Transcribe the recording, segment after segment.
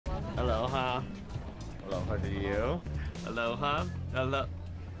bother you. Aloha.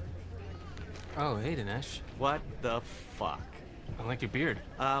 Oh, hey, Dinesh. What the fuck? I like your beard.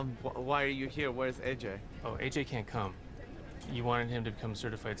 Why are you here? Where's AJ? Oh, AJ can't come. You wanted him to become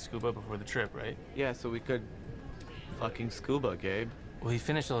certified scuba before the trip, right? Yeah, so we could fucking scuba, Gabe. Well, he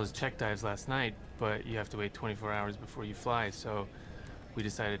finished all his check dives last night, but you have to wait 24 hours before you fly, so we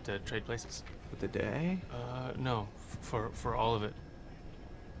decided to trade places. For the day? No, for all of it.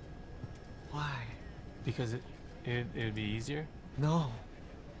 Why? Because it'd be easier. No.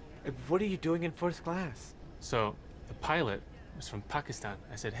 What are you doing in first class? So, the pilot was from Pakistan.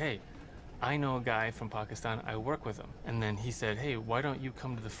 I said, hey, I know a guy from Pakistan, I work with him. And then he said, hey, why don't you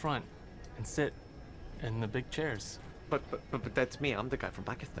come to the front and sit in the big chairs? But that's me. I'm the guy from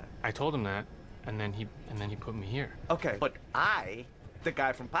Pakistan. I told him that, and then he put me here. Okay, but I, the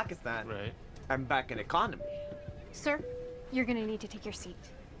guy from Pakistan, Right. I'm back in economy. Sir, you're gonna need to take your seat.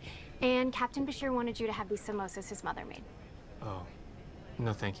 And Captain Bashir wanted you to have these samosas his mother made. Oh,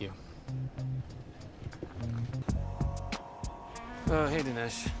 no thank you. Oh, hey,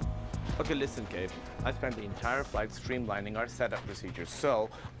 Dinesh. Okay, listen, Gabe. I spent the entire flight streamlining our setup procedures. So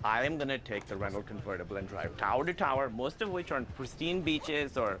I am gonna take the rental convertible and drive tower to tower, most of which are on pristine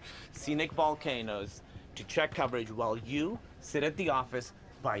beaches or scenic volcanoes, to check coverage while you sit at the office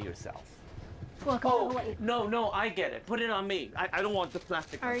by yourself. Welcome to Oh, Hawaii. no, I get it. Put it on me. I don't want the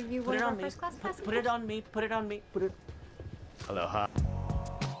plastic. Are you Put one it of on our me. first-class passengers? Put it on me. Put it on me. Put it. Aloha.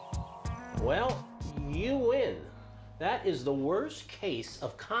 Well, you win. That is the worst case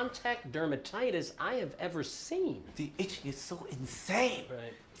of contact dermatitis I have ever seen. The itching is so insane.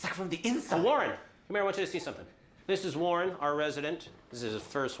 Right. It's like from the inside. Warren, come here, I want you to see something. This is Warren, our resident. This is his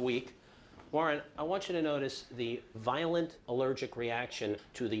first week. Warren, I want you to notice the violent allergic reaction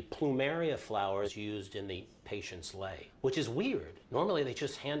to the plumeria flowers used in the patient's lay, which is weird. Normally they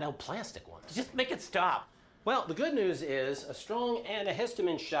just hand out plastic ones. Just make it stop. Well, the good news is a strong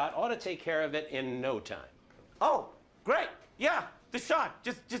antihistamine shot ought to take care of it in no time. Oh, great. Yeah, the shot.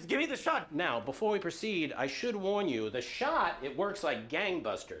 Just give me the shot. Now, before we proceed, I should warn you, the shot, it works like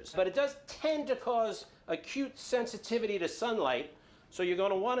gangbusters, but it does tend to cause acute sensitivity to sunlight, so you're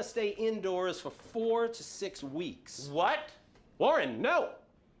going to want to stay indoors for 4 to 6 weeks. What? Warren, no!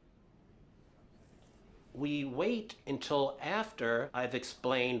 We wait until after I've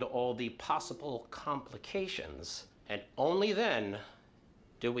explained all the possible complications, and only then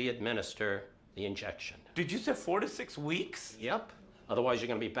do we administer the injection. Did you say 4 to 6 weeks? Yep. Otherwise, you're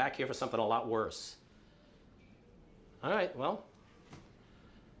going to be back here for something a lot worse. All right, well,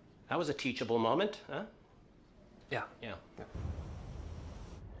 that was a teachable moment, huh? Yeah. Yeah.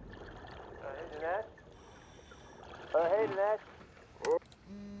 Hey, Dinesh.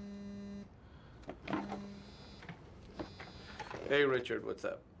 Hey, Richard, what's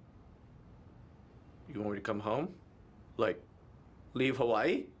up? You want me to come home? Like, leave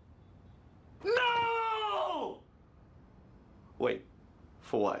Hawaii? No! Wait,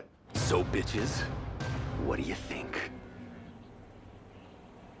 for what? So, bitches, what do you think?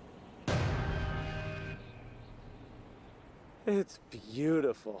 It's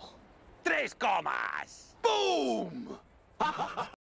beautiful. Tres comas! Boom!